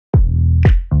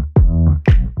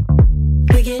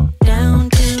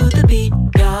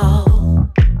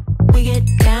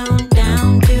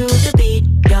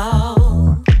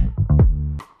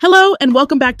and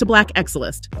welcome back to Black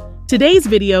Excellist. Today's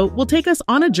video will take us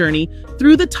on a journey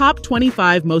through the top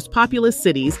 25 most populous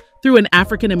cities through an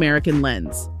African-American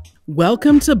lens.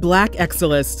 Welcome to Black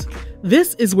Excellist.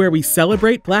 This is where we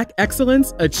celebrate Black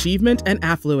excellence, achievement, and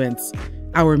affluence.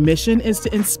 Our mission is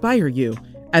to inspire you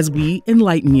as we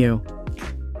enlighten you.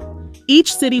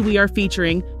 Each city we are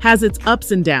featuring has its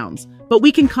ups and downs, but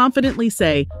we can confidently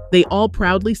say they all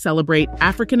proudly celebrate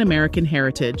African-American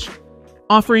heritage,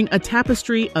 offering a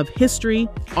tapestry of history,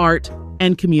 art,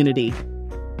 and community.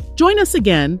 Join us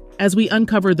again as we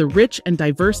uncover the rich and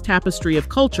diverse tapestry of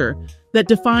culture that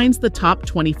defines the top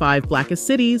 25 Blackest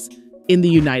cities in the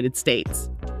United States.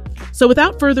 So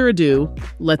without further ado,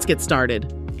 let's get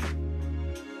started.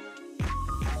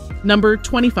 Number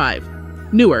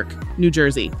 25, Newark, New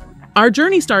Jersey. Our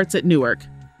journey starts at Newark,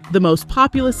 the most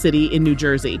populous city in New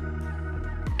Jersey,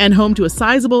 and home to a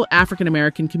sizable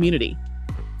African-American community.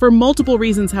 For multiple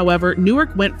reasons, however,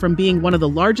 Newark went from being one of the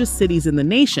largest cities in the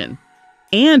nation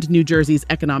and New Jersey's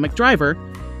economic driver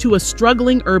to a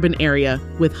struggling urban area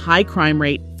with high crime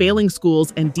rate, failing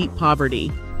schools, and deep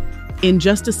poverty in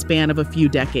just a span of a few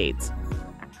decades.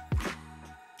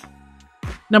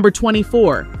 Number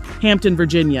 24, Hampton,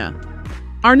 Virginia.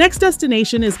 Our next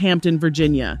destination is Hampton,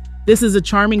 Virginia. This is a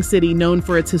charming city known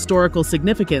for its historical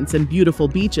significance and beautiful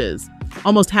beaches.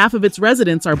 Almost half of its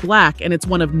residents are Black, and it's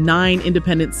one of 9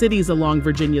 independent cities along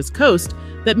Virginia's coast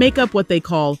that make up what they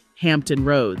call Hampton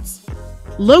Roads.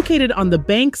 Located on the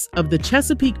banks of the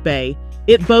Chesapeake Bay,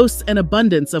 it boasts an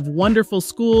abundance of wonderful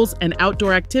schools and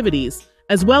outdoor activities,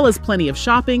 as well as plenty of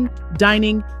shopping,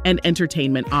 dining, and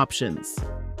entertainment options.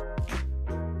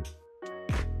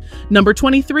 Number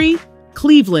 23,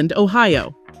 Cleveland,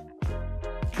 Ohio.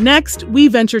 Next, we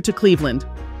venture to Cleveland.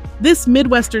 This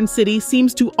Midwestern city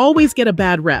seems to always get a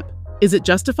bad rep. Is it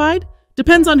justified?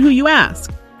 Depends on who you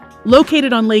ask.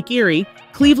 Located on Lake Erie,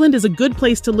 Cleveland is a good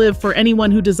place to live for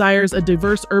anyone who desires a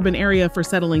diverse urban area for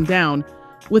settling down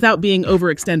without being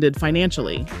overextended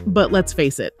financially. But let's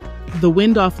face it, the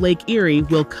wind off Lake Erie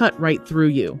will cut right through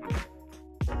you.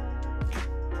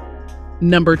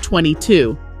 Number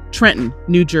 22, Trenton,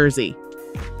 New Jersey.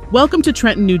 Welcome to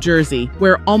Trenton, New Jersey,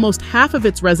 where almost half of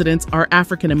its residents are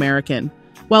African American.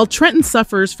 While Trenton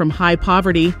suffers from high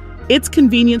poverty, its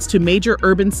convenience to major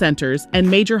urban centers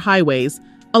and major highways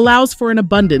allows for an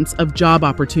abundance of job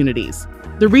opportunities.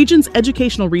 The region's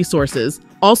educational resources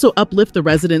also uplift the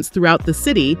residents throughout the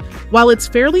city, while its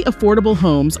fairly affordable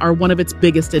homes are one of its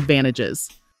biggest advantages.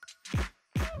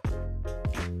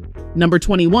 Number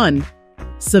 21,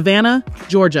 Savannah,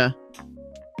 Georgia.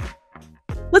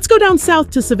 Let's go down south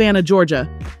to Savannah, Georgia,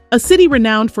 a city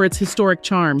renowned for its historic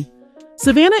charm.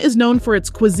 Savannah is known for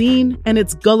its cuisine and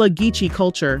its Gullah Geechee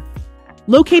culture.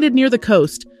 Located near the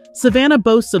coast, Savannah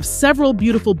boasts of several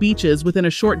beautiful beaches within a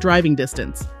short driving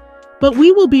distance. But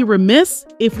we will be remiss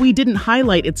if we didn't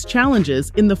highlight its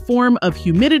challenges in the form of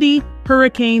humidity,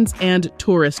 hurricanes, and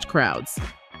tourist crowds.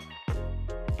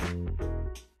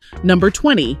 Number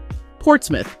 20,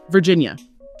 Portsmouth, Virginia.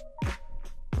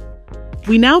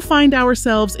 We now find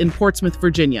ourselves in Portsmouth,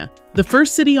 Virginia, the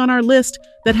first city on our list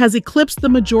that has eclipsed the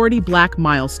majority Black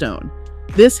milestone.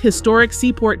 This historic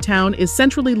seaport town is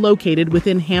centrally located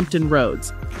within Hampton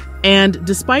Roads, and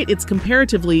despite its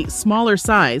comparatively smaller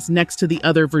size next to the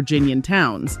other Virginian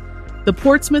towns, the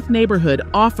Portsmouth neighborhood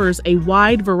offers a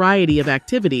wide variety of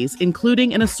activities,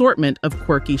 including an assortment of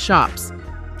quirky shops,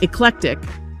 eclectic,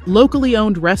 locally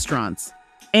owned restaurants,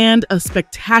 and a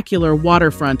spectacular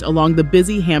waterfront along the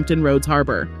busy Hampton Roads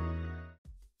Harbor.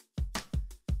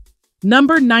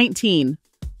 Number 19,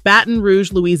 Baton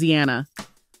Rouge, Louisiana.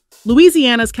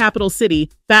 Louisiana's capital city,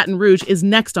 Baton Rouge, is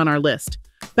next on our list.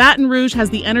 Baton Rouge has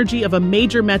the energy of a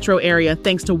major metro area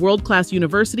thanks to world-class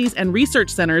universities and research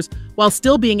centers while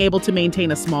still being able to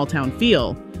maintain a small-town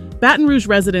feel. Baton Rouge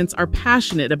residents are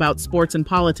passionate about sports and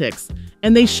politics,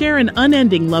 and they share an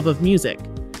unending love of music.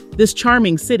 This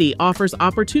charming city offers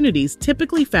opportunities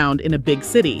typically found in a big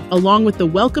city, along with the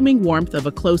welcoming warmth of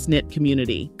a close-knit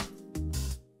community.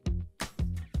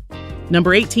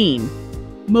 Number 18,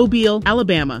 Mobile,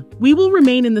 Alabama. We will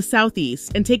remain in the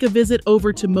Southeast and take a visit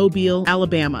over to Mobile,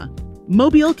 Alabama.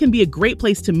 Mobile can be a great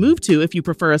place to move to if you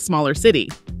prefer a smaller city.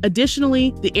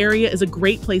 Additionally, the area is a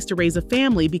great place to raise a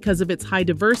family because of its high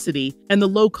diversity, and the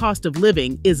low cost of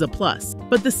living is a plus.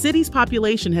 But the city's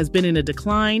population has been in a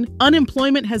decline,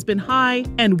 unemployment has been high,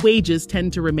 and wages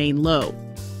tend to remain low.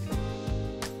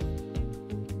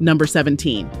 Number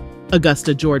 17,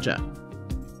 Augusta, Georgia.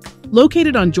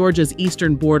 Located on Georgia's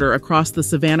eastern border across the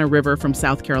Savannah River from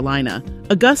South Carolina,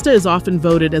 Augusta is often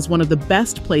voted as one of the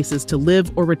best places to live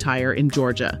or retire in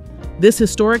Georgia. This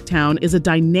historic town is a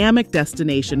dynamic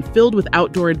destination filled with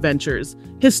outdoor adventures,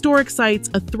 historic sites,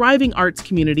 a thriving arts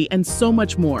community, and so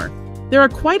much more. There are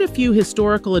quite a few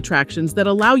historical attractions that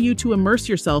allow you to immerse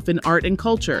yourself in art and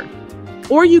culture.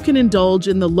 Or you can indulge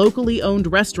in the locally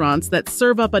owned restaurants that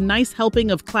serve up a nice helping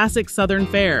of classic Southern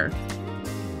fare.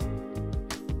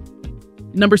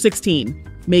 Number 16,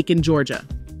 Macon, Georgia.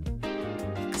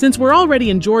 Since we're already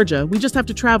in Georgia, we just have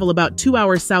to travel about 2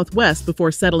 hours southwest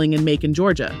before settling in Macon,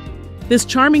 Georgia. This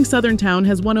charming southern town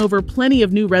has won over plenty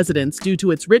of new residents due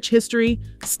to its rich history,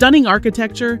 stunning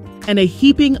architecture, and a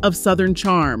heaping of southern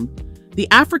charm. The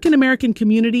African American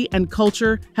community and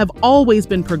culture have always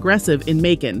been progressive in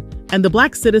Macon, and the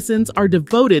Black citizens are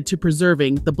devoted to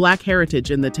preserving the Black heritage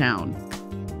in the town.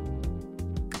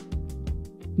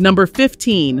 Number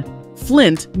 15,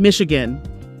 Flint, Michigan.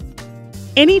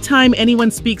 Anytime anyone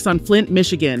speaks on Flint,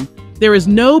 Michigan, there is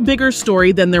no bigger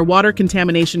story than their water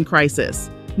contamination crisis.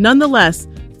 Nonetheless,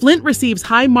 Flint receives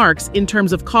high marks in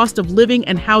terms of cost of living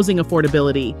and housing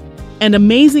affordability. And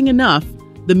amazing enough,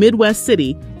 the Midwest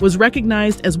city was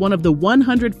recognized as one of the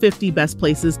 150 best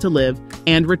places to live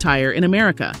and retire in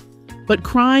America. But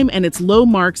crime and its low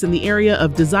marks in the area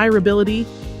of desirability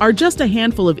are just a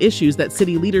handful of issues that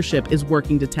city leadership is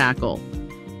working to tackle.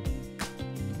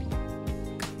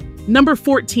 Number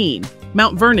 14,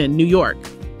 Mount Vernon, New York.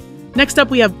 Next up,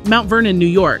 we have Mount Vernon, New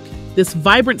York. This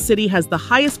vibrant city has the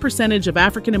highest percentage of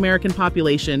African American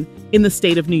population in the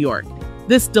state of New York.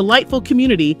 This delightful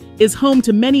community is home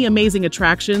to many amazing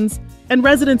attractions, and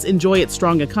residents enjoy its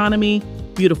strong economy,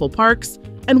 beautiful parks,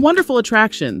 and wonderful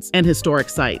attractions and historic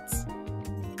sites.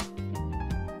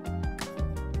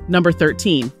 Number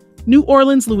 13, New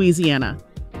Orleans, Louisiana.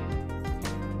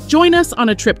 Join us on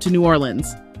a trip to New Orleans.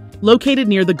 Located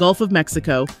near the Gulf of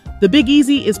Mexico, the Big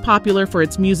Easy is popular for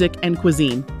its music and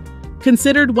cuisine.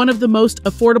 Considered one of the most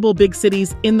affordable big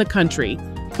cities in the country,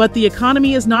 but the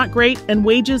economy is not great and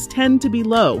wages tend to be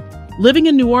low. Living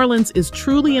in New Orleans is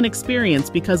truly an experience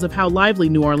because of how lively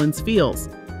New Orleans feels.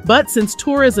 But since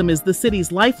tourism is the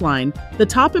city's lifeline, the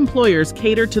top employers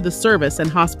cater to the service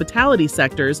and hospitality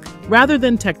sectors rather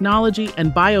than technology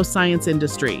and bioscience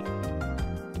industry.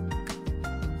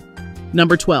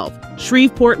 Number 12,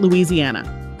 Shreveport,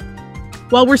 Louisiana.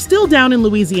 While we're still down in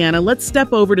Louisiana, let's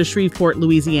step over to Shreveport,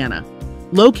 Louisiana.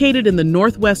 Located in the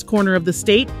northwest corner of the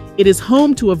state, it is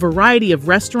home to a variety of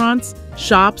restaurants,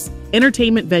 shops,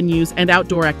 entertainment venues, and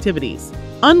outdoor activities.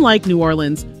 Unlike New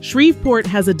Orleans, Shreveport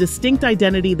has a distinct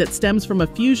identity that stems from a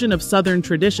fusion of Southern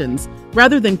traditions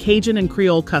rather than Cajun and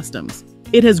Creole customs.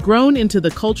 It has grown into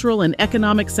the cultural and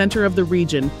economic center of the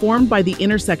region, formed by the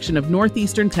intersection of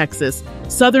northeastern Texas,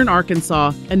 southern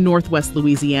Arkansas, and northwest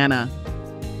Louisiana.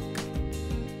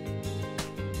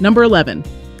 Number 11,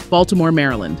 Baltimore,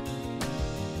 Maryland.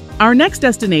 Our next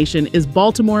destination is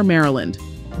Baltimore, Maryland.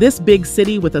 This big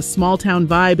city with a small-town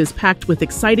vibe is packed with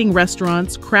exciting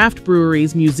restaurants, craft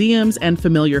breweries, museums, and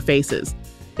familiar faces.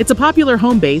 It's a popular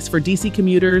home base for DC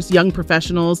commuters, young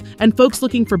professionals, and folks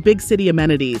looking for big city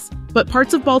amenities. But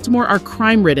parts of Baltimore are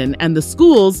crime-ridden, and the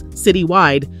schools,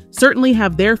 citywide, certainly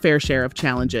have their fair share of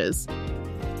challenges.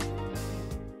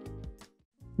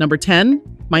 Number 10,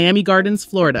 Miami Gardens,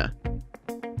 Florida.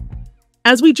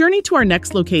 As we journey to our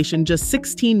next location just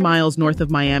 16 miles north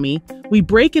of Miami, we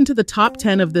break into the top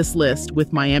 10 of this list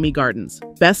with Miami Gardens.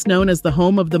 Best known as the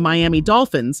home of the Miami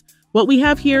Dolphins, what we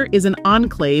have here is an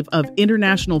enclave of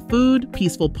international food,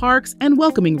 peaceful parks, and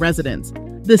welcoming residents.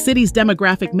 The city's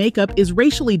demographic makeup is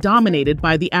racially dominated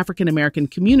by the African American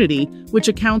community, which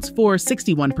accounts for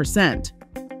 61%.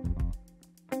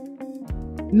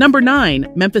 Number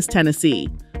 9, Memphis, Tennessee.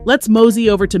 Let's mosey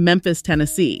over to Memphis,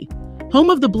 Tennessee. Home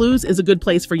of the Blues is a good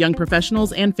place for young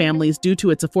professionals and families due to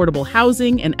its affordable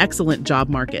housing and excellent job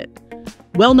market.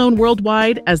 Well known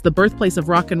worldwide as the birthplace of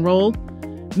rock and roll,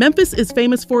 Memphis is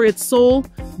famous for its soul,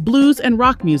 blues, and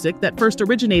rock music that first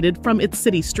originated from its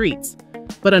city streets.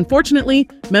 But unfortunately,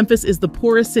 Memphis is the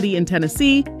poorest city in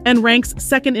Tennessee and ranks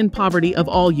second in poverty of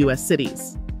all U.S.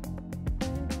 cities.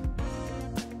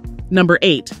 Number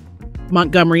 8,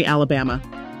 Montgomery, Alabama.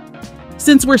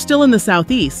 Since we're still in the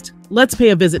Southeast, let's pay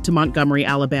a visit to Montgomery,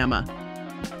 Alabama.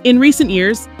 In recent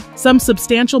years, some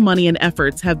substantial money and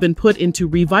efforts have been put into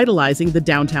revitalizing the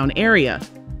downtown area.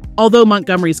 Although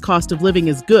Montgomery's cost of living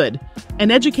is good, and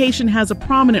education has a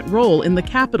prominent role in the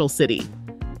capital city,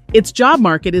 its job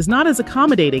market is not as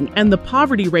accommodating, and the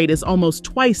poverty rate is almost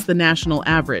twice the national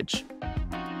average.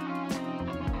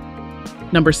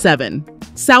 Number 7,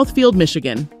 Southfield,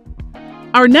 Michigan.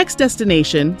 Our next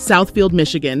destination, Southfield,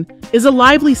 Michigan, is a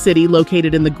lively city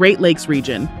located in the Great Lakes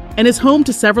region and is home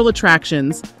to several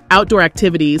attractions, outdoor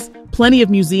activities, plenty of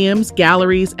museums,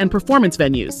 galleries, and performance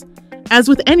venues. As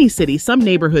with any city, some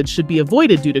neighborhoods should be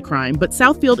avoided due to crime, but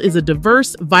Southfield is a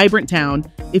diverse, vibrant town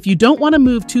if you don't want to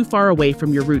move too far away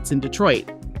from your roots in Detroit.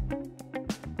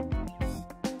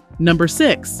 Number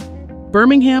 6.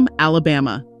 Birmingham,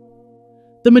 Alabama.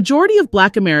 The majority of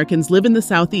Black Americans live in the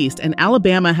Southeast, and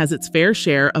Alabama has its fair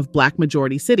share of Black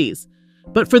majority cities.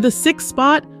 But for the 6th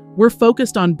spot, we're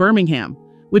focused on Birmingham,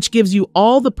 which gives you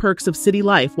all the perks of city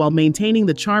life while maintaining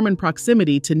the charm and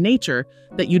proximity to nature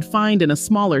that you'd find in a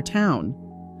smaller town.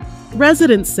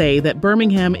 Residents say that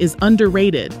Birmingham is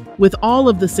underrated, with all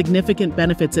of the significant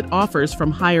benefits it offers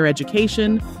from higher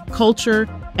education, culture,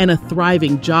 and a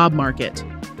thriving job market.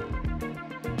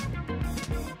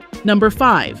 Number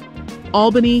 5.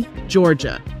 Albany,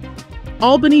 Georgia.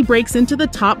 Albany breaks into the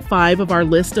top 5 of our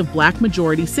list of Black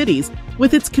majority cities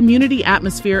with its community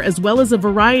atmosphere as well as a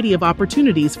variety of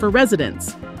opportunities for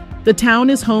residents. The town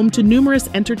is home to numerous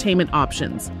entertainment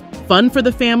options, fun for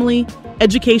the family,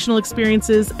 educational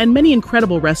experiences, and many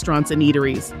incredible restaurants and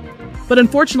eateries. But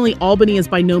unfortunately, Albany is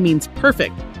by no means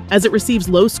perfect, as it receives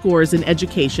low scores in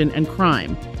education and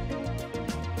crime.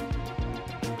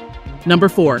 Number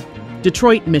 4.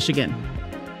 Detroit, Michigan.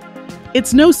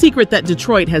 It's no secret that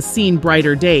Detroit has seen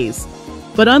brighter days,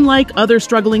 but unlike other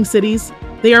struggling cities,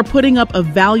 they are putting up a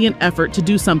valiant effort to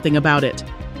do something about it.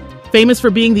 Famous for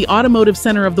being the automotive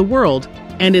center of the world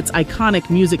and its iconic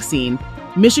music scene,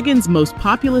 Michigan's most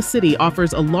populous city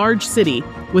offers a large city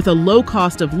with a low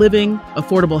cost of living,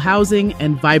 affordable housing,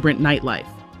 and vibrant nightlife.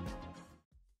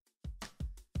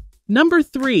 Number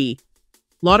 3.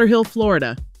 Lauderhill,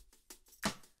 Florida.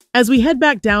 As we head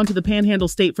back down to the Panhandle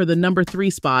State for the number 3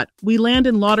 spot, we land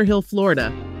in Lauderhill,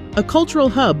 Florida, a cultural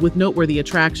hub with noteworthy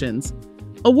attractions.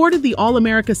 Awarded the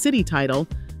All-America City title,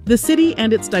 the city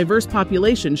and its diverse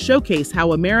population showcase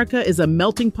how America is a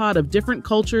melting pot of different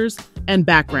cultures and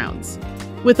backgrounds.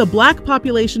 With a Black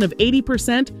population of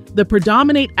 80%, the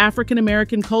predominant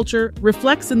African-American culture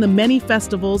reflects in the many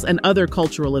festivals and other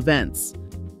cultural events.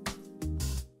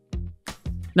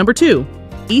 Number 2.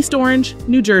 East Orange,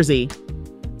 New Jersey.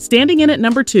 Standing in at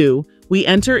number 2, we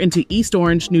enter into East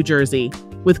Orange, New Jersey.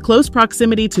 With close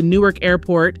proximity to Newark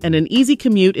Airport and an easy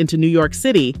commute into New York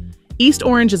City, East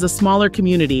Orange is a smaller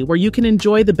community where you can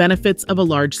enjoy the benefits of a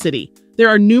large city. There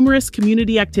are numerous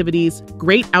community activities,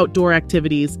 great outdoor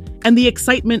activities, and the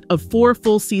excitement of 4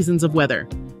 full seasons of weather.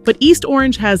 But East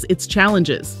Orange has its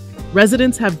challenges.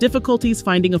 Residents have difficulties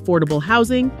finding affordable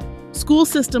housing, school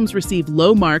systems receive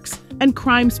low marks, and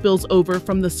crime spills over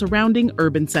from the surrounding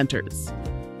urban centers.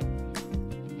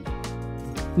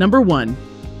 Number 1.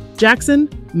 Jackson,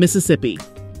 Mississippi.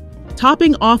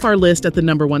 Topping off our list at the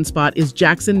number 1 spot is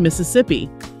Jackson, Mississippi.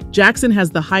 Jackson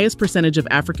has the highest percentage of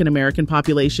African American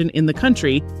population in the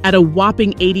country at a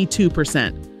whopping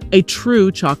 82%, a true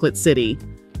chocolate city.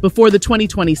 Before the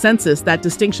 2020 census, that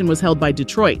distinction was held by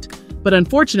Detroit, but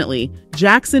unfortunately,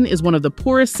 Jackson is one of the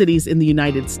poorest cities in the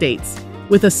United States,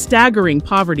 with a staggering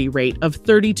poverty rate of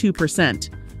 32%.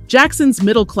 Jackson's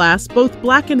middle class, both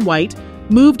Black and white,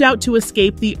 moved out to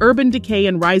escape the urban decay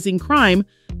and rising crime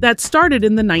that started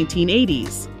in the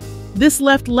 1980s. This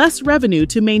left less revenue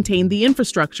to maintain the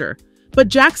infrastructure, but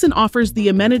Jackson offers the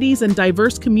amenities and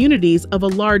diverse communities of a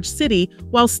large city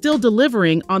while still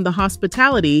delivering on the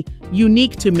hospitality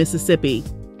unique to Mississippi.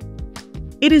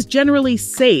 It is generally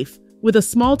safe, with a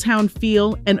small-town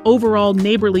feel and overall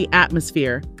neighborly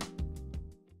atmosphere.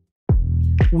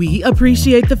 We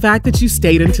appreciate the fact that you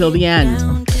stayed until the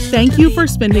end. Thank you for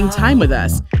spending time with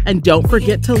us, and don't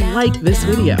forget to like this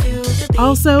video.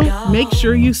 Also, make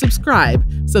sure you subscribe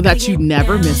so that you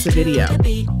never miss a video.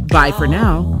 Bye for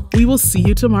now. We will see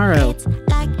you tomorrow.